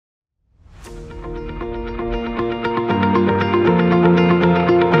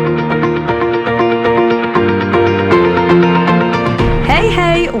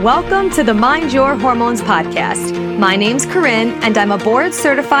Welcome to the Mind Your Hormones podcast. My name's Corinne, and I'm a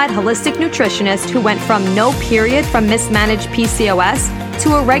board-certified holistic nutritionist who went from no period from mismanaged PCOS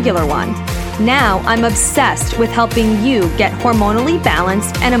to a regular one. Now I'm obsessed with helping you get hormonally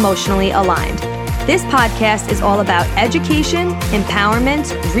balanced and emotionally aligned. This podcast is all about education,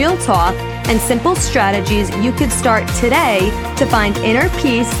 empowerment, real talk, and simple strategies you could start today to find inner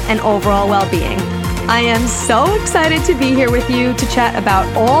peace and overall well-being. I am so excited to be here with you to chat about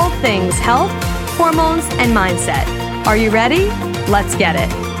all things health, hormones, and mindset. Are you ready? Let's get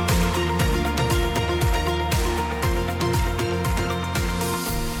it.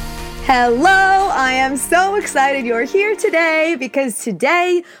 Hello, I am so excited you're here today because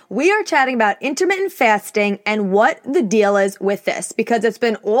today we are chatting about intermittent fasting and what the deal is with this, because it's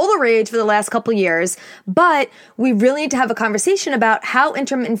been all the rage for the last couple years, but we really need to have a conversation about how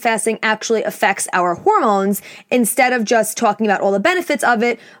intermittent fasting actually affects our hormones instead of just talking about all the benefits of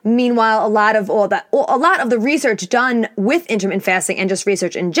it. Meanwhile, a lot of the research done with intermittent fasting and just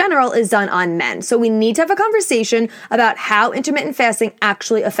research in general is done on men. So we need to have a conversation about how intermittent fasting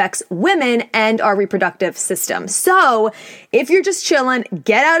actually affects women and our reproductive system. So if you're just chilling,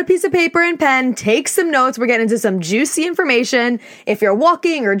 get out a piece of paper and pen, take some notes. We're getting into some juicy information. If you're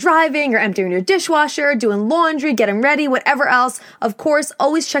walking or driving or emptying your dishwasher, doing laundry, getting ready, whatever else, of course,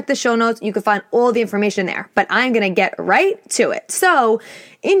 always check the show notes. You can find all the information there, but I'm going to get right to it. So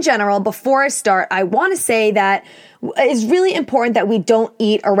in general, before I start, I want to say that it's really important that we don't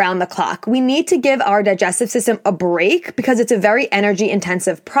eat around the clock. We need to give our digestive system a break because it's a very energy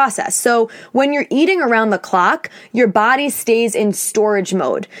intensive process. So when you're eating around the clock, your body stays in storage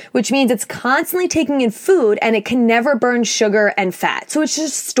mode, which means it's constantly taking in food and it can never burn sugar and fat. So it's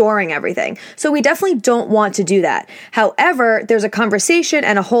just storing everything. So we definitely don't want to do that. However, there's a conversation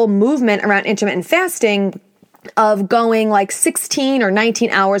and a whole movement around intermittent fasting of going like 16 or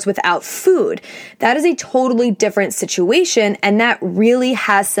 19 hours without food. That is a totally different situation, and that really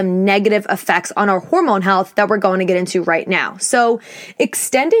has some negative effects on our hormone health that we're going to get into right now. So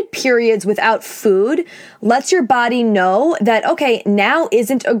extended periods without food lets your body know that, okay, now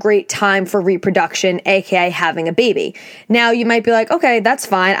isn't a great time for reproduction, aka having a baby. Now you might be like, okay, that's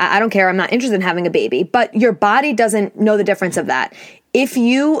fine. I don't care. I'm not interested in having a baby, but your body doesn't know the difference of that. If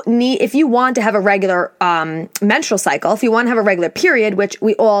you want to have a regular menstrual cycle, if you want to have a regular period, which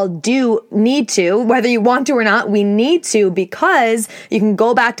we all do need to, whether you want to or not, we need to, because you can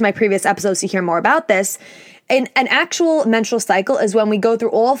go back to my previous episodes to hear more about this. An actual menstrual cycle is when we go through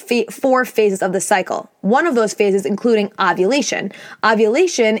all 4 phases of the cycle. One of those phases including ovulation.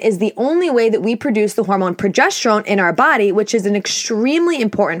 Ovulation is the only way that we produce the hormone progesterone in our body, which is an extremely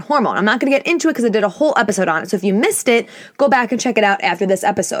important hormone. I'm not going to get into it because I did a whole episode on it. So if you missed it, go back and check it out after this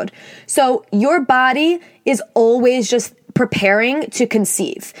episode. So your body is always just preparing to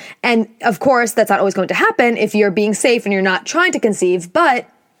conceive. And of course, that's not always going to happen if you're being safe and you're not trying to conceive, but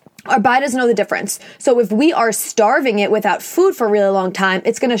our body doesn't know the difference. So if we are starving it without food for a really long time,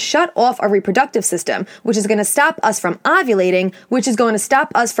 it's going to shut off our reproductive system, which is going to stop us from ovulating, which is going to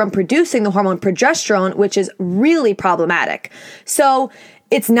stop us from producing the hormone progesterone, which is really problematic. So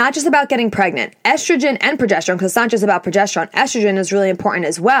it's not just about getting pregnant. Estrogen and progesterone, because it's not just about progesterone, estrogen is really important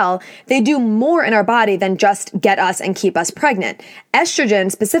as well. They do more in our body than just get us and keep us pregnant.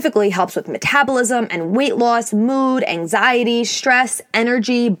 Estrogen specifically helps with metabolism and weight loss, mood, anxiety, stress,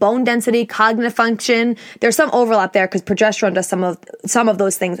 energy, bone density, cognitive function. There's some overlap there because progesterone does some of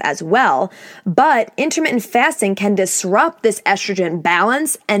those things as well. But intermittent fasting can disrupt this estrogen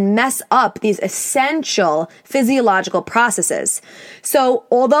balance and mess up these essential physiological processes. So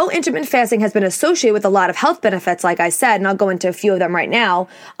although intermittent fasting has been associated with a lot of health benefits, like I said, and I'll go into a few of them right now,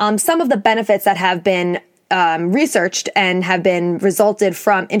 some of the benefits that have been researched and have been resulted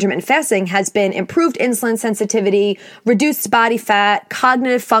from intermittent fasting has been improved insulin sensitivity, reduced body fat,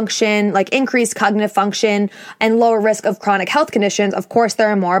 cognitive function, like increased cognitive function, and lower risk of chronic health conditions. Of course, there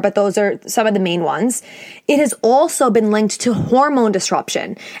are more, but those are some of the main ones. It has also been linked to hormone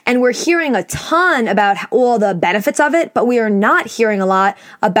disruption, and we're hearing a ton about all the benefits of it, but we are not hearing a lot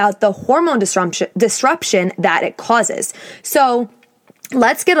about the hormone disruption that it causes. So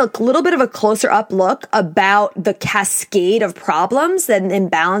let's get a little bit of a closer up look about the cascade of problems and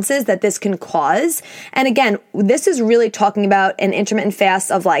imbalances that this can cause. And again, this is really talking about an intermittent fast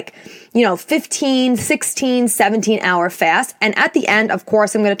of 15, 16, 17-hour fast. And at the end, of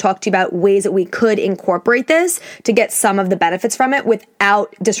course, I'm going to talk to you about ways that we could incorporate this to get some of the benefits from it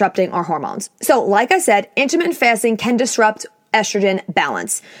without disrupting our hormones. So like I said, intermittent fasting can disrupt estrogen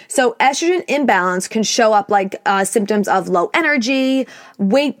balance. So estrogen imbalance can show up like symptoms of low energy,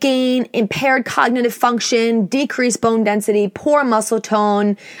 weight gain, impaired cognitive function, decreased bone density, poor muscle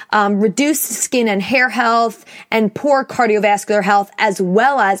tone, reduced skin and hair health, and poor cardiovascular health, as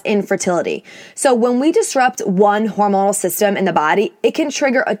well as infertility. So when we disrupt one hormonal system in the body, it can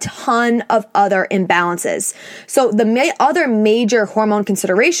trigger a ton of other imbalances. So the other major hormone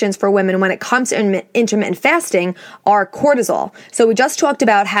considerations for women when it comes to intermittent fasting are cortisol. So we just talked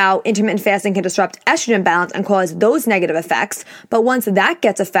about how intermittent fasting can disrupt estrogen balance and cause those negative effects. But once that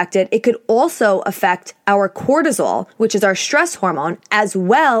gets affected, it could also affect our cortisol, which is our stress hormone, as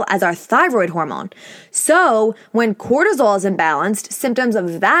well as our thyroid hormone. So when cortisol is imbalanced, symptoms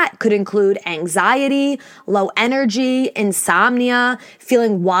of that could include anxiety, low energy, insomnia,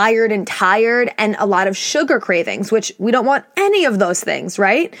 feeling wired and tired, and a lot of sugar cravings, which we don't want any of those things,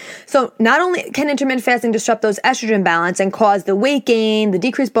 right? So not only can intermittent fasting disrupt those estrogen balance and cause the weight gain, the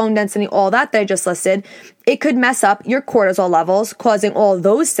decreased bone density, all that I just listed, it could mess up your cortisol levels, causing all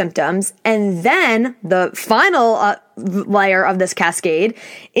those symptoms. And then the final layer of this cascade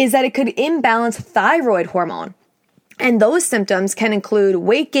is that it could imbalance thyroid hormone. And those symptoms can include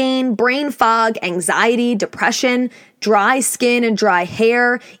weight gain, brain fog, anxiety, depression, dry skin and dry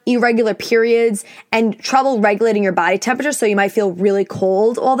hair, irregular periods, and trouble regulating your body temperature. So you might feel really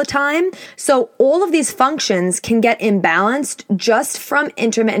cold all the time. So all of these functions can get imbalanced just from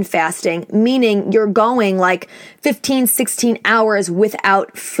intermittent fasting, meaning you're going like 15, 16 hours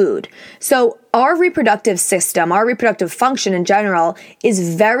without food. So our reproductive system, our reproductive function in general,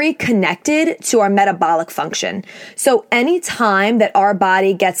 is very connected to our metabolic function. So anytime that our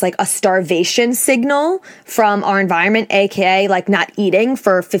body gets like a starvation signal from our environment, aka like not eating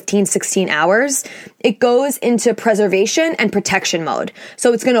for 15, 16 hours, it goes into preservation and protection mode.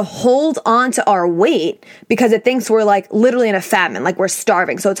 So it's going to hold on to our weight because it thinks we're like literally in a famine, like we're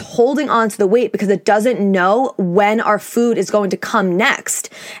starving. So it's holding on to the weight because it doesn't know when our food is going to come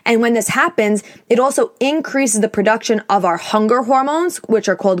next. And when this happens, it also increases the production of our hunger hormones, which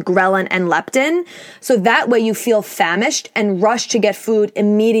are called ghrelin and leptin. So that way you feel famished and rush to get food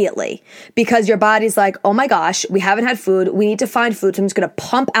immediately because your body's like, oh my gosh, we haven't had food. We need to find food. So I'm just going to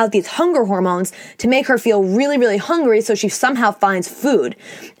pump out these hunger hormones to make her feel really, really hungry so she somehow finds food.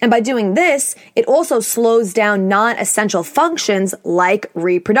 And by doing this, it also slows down non-essential functions like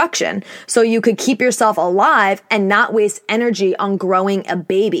reproduction. So you could keep yourself alive and not waste energy on growing a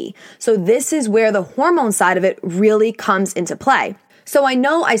baby. So this is where the hormone side of it really comes into play. So I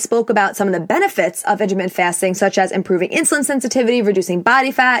know I spoke about some of the benefits of intermittent fasting, such as improving insulin sensitivity, reducing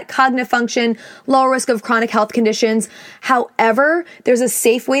body fat, cognitive function, lower risk of chronic health conditions. However, there's a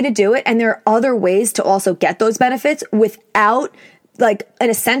safe way to do it, and there are other ways to also get those benefits without and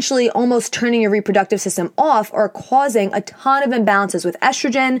essentially almost turning your reproductive system off or causing a ton of imbalances with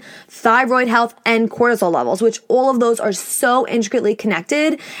estrogen, thyroid health, and cortisol levels, which all of those are so intricately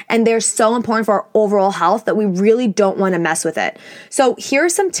connected and they're so important for our overall health that we really don't want to mess with it. So here are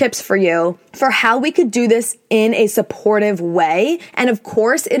some tips for you for how we could do this in a supportive way. And of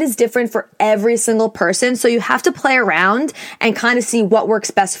course, it is different for every single person. So you have to play around and kind of see what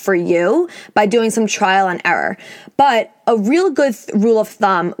works best for you by doing some trial and error. But a real good rule of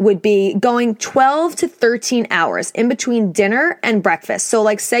thumb would be going 12 to 13 hours in between dinner and breakfast. So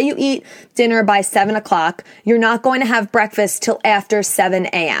like say you eat dinner by 7 o'clock, you're not going to have breakfast till after 7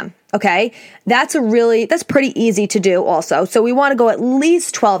 a.m. Okay. That's pretty easy to do also. So we want to go at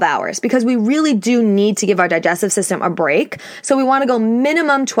least 12 hours because we really do need to give our digestive system a break. So we want to go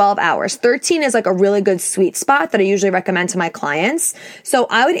minimum 12 hours. 13 is like a really good sweet spot that I usually recommend to my clients. So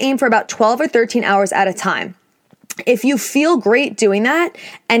I would aim for about 12 or 13 hours at a time. If you feel great doing that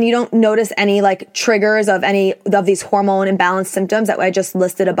and you don't notice any like triggers of any of these hormone imbalance symptoms that I just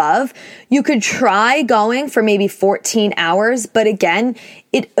listed above, you could try going for maybe 14 hours. But again,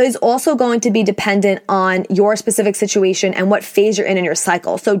 it is also going to be dependent on your specific situation and what phase you're in your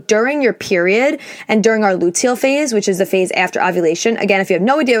cycle. So during your period and during our luteal phase, which is the phase after ovulation, again, if you have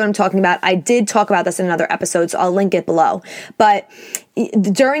no idea what I'm talking about, I did talk about this in another episode, so I'll link it below. But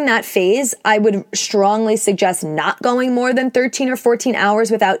during that phase, I would strongly suggest not going more than 13 or 14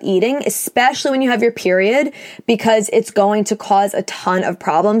 hours without eating, especially when you have your period, because it's going to cause a ton of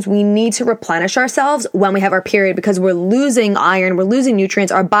problems. We need to replenish ourselves when we have our period because we're losing iron, we're losing nutrients.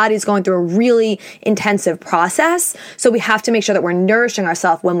 Our body's going through a really intensive process. So we have to make sure that we're nourishing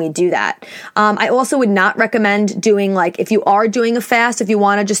ourselves when we do that. I also would not recommend doing if you are doing a fast, if you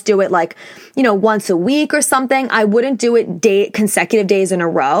want to just do it once a week or something, I wouldn't do it consecutively consecutive days in a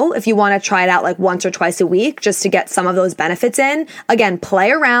row. If you want to try it out like once or twice a week just to get some of those benefits in. Again,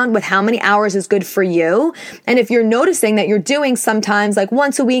 play around with how many hours is good for you. And if you're noticing that you're doing sometimes like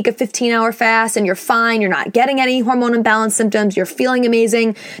once a week a 15-hour fast and you're fine, you're not getting any hormone imbalance symptoms, you're feeling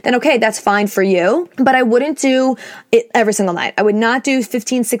amazing, then okay, that's fine for you. But I wouldn't do it every single night. I would not do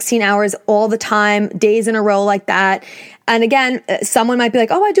 15, 16 hours all the time, days in a row like that. And again, someone might be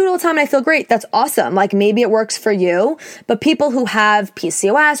like, oh, I do it all the time and I feel great. That's awesome. Like maybe it works for you. But people who have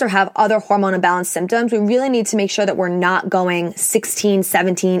PCOS or have other hormone imbalance symptoms, we really need to make sure that we're not going 16,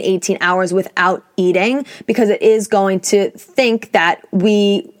 17, 18 hours without eating, because it is going to think that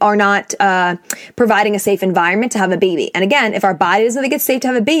we are not providing a safe environment to have a baby. And again, if our body doesn't think it's safe to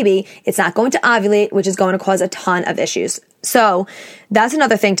have a baby, it's not going to ovulate, which is going to cause a ton of issues. So that's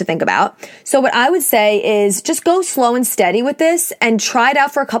another thing to think about. So what I would say is just go slow and steady with this and try it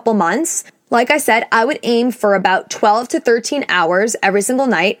out for a couple months. Like I said, I would aim for about 12 to 13 hours every single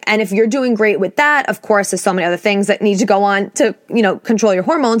night. And if you're doing great with that, of course, there's so many other things that need to go on to, control your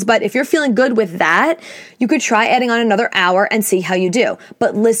hormones. But if you're feeling good with that, you could try adding on another hour and see how you do.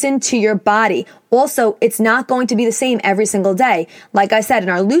 But listen to your body. Also, it's not going to be the same every single day. Like I said, in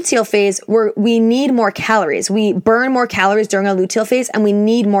our luteal phase, we need more calories. We burn more calories during our luteal phase, and we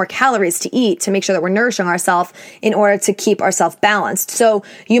need more calories to eat to make sure that we're nourishing ourselves in order to keep ourselves balanced. So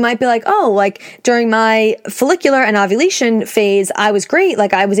you might be like, oh, like during my follicular and ovulation phase, I was great.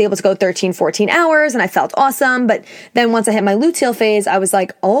 Like I was able to go 13, 14 hours and I felt awesome. But then once I hit my luteal phase, I was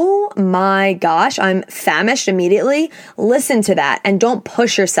like, oh my gosh, I'm famished immediately. Listen to that and don't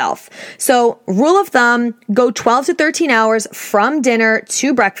push yourself. So rule of thumb, go 12 to 13 hours from dinner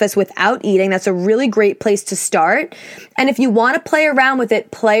to breakfast without eating. That's a really great place to start. And if you want to play around with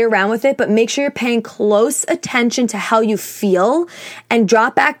it, but make sure you're paying close attention to how you feel and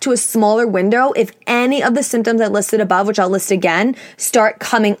drop back to a smaller window if any of the symptoms I listed above, which I'll list again, start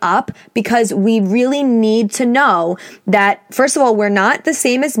coming up, because we really need to know that, first of all, we're not the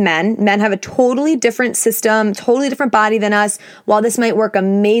same as men. Men have a totally different system, totally different body than us. While this might work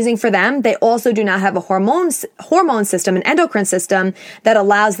amazing for them, they also do not have a hormone system, an endocrine system that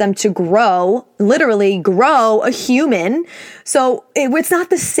allows them to literally grow a human. So it's not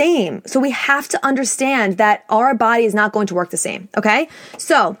the same. So we have to understand that our body is not going to work the same. Okay.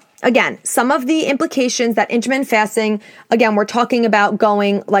 So again, some of the implications that intermittent fasting, again, we're talking about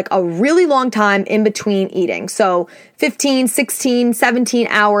going like a really long time in between eating. So 15, 16, 17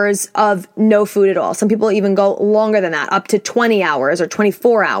 hours of no food at all. Some people even go longer than that, up to 20 hours or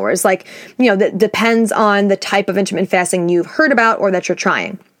 24 hours. Like, that depends on the type of intermittent fasting you've heard about or that you're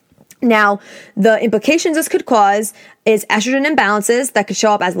trying. Now, the implications this could cause is estrogen imbalances that could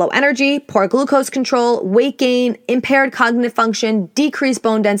show up as low energy, poor glucose control, weight gain, impaired cognitive function, decreased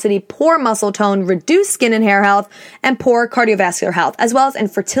bone density, poor muscle tone, reduced skin and hair health, and poor cardiovascular health, as well as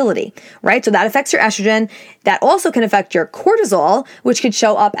infertility, right? So that affects your estrogen. That also can affect your cortisol, which could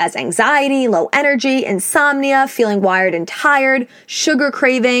show up as anxiety, low energy, insomnia, feeling wired and tired, sugar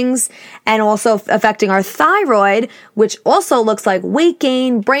cravings, and also affecting our thyroid, which also looks like weight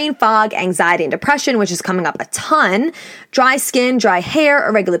gain, brain fog, anxiety, and depression, which is coming up a ton, dry skin, dry hair,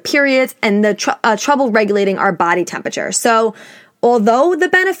 irregular periods, and the trouble regulating our body temperature. So although there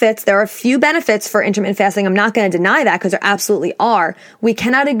are a few benefits for intermittent fasting, I'm not going to deny that because there absolutely are. We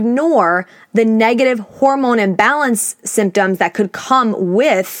cannot ignore the negative hormone imbalance symptoms that could come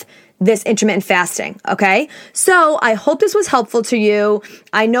with this intermittent fasting. Okay. So I hope this was helpful to you.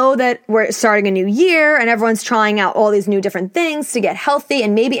 I know that we're starting a new year and everyone's trying out all these new different things to get healthy.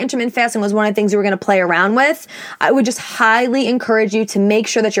 And maybe intermittent fasting was one of the things you were going to play around with. I would just highly encourage you to make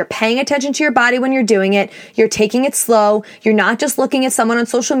sure that you're paying attention to your body when you're doing it. You're taking it slow. You're not just looking at someone on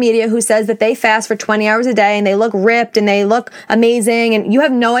social media who says that they fast for 20 hours a day and they look ripped and they look amazing. And you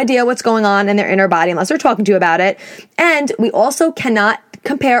have no idea what's going on in their inner body unless they're talking to you about it. And we also cannot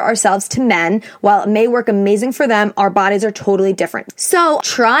compare ourselves to men. While it may work amazing for them, our bodies are totally different. So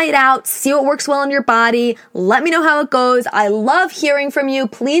try it out, see what works well in your body. Let me know how it goes. I love hearing from you.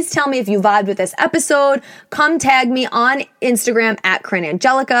 Please tell me if you vibed with this episode. Come tag me on Instagram at Corinne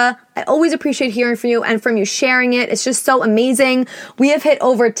Angelica. I always appreciate hearing from you and from you sharing it. It's just so amazing. We have hit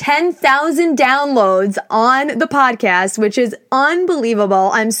over 10,000 downloads on the podcast, which is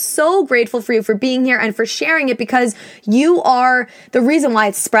unbelievable. I'm so grateful for you for being here and for sharing it because you are the reason why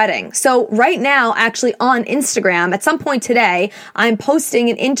it's spreading. So right now, actually on Instagram, at some point today, I'm posting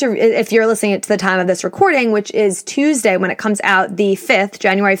an interview, if you're listening to the time of this recording, which is Tuesday when it comes out, the 5th,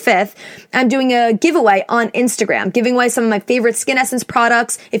 January 5th, I'm doing a giveaway on Instagram, giving away some of my favorite Skin Essence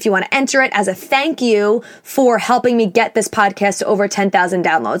products. If you want want to enter it as a thank you for helping me get this podcast to over 10,000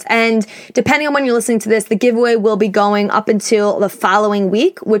 downloads. And depending on when you're listening to this, the giveaway will be going up until the following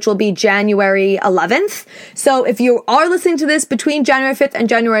week, which will be January 11th. So if you are listening to this between January 5th and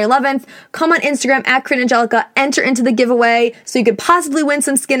January 11th, come on Instagram at Corinne Angelica, enter into the giveaway so you could possibly win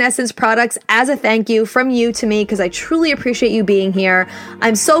some Skin Essence products as a thank you from you to me, because I truly appreciate you being here.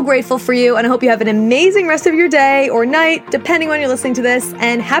 I'm so grateful for you, and I hope you have an amazing rest of your day or night, depending on when you're listening to this,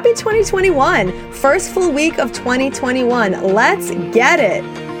 and happy 2021. First full week of 2021. Let's get it.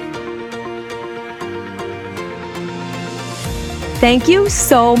 Thank you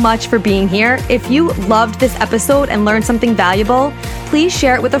so much for being here. If you loved this episode and learned something valuable, please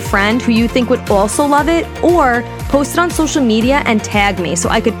share it with a friend who you think would also love it, or post it on social media and tag me so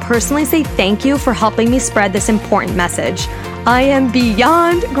I could personally say thank you for helping me spread this important message. I am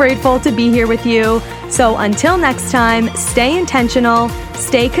beyond grateful to be here with you. So until next time, stay intentional,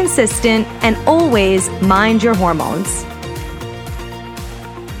 stay consistent, and always mind your hormones.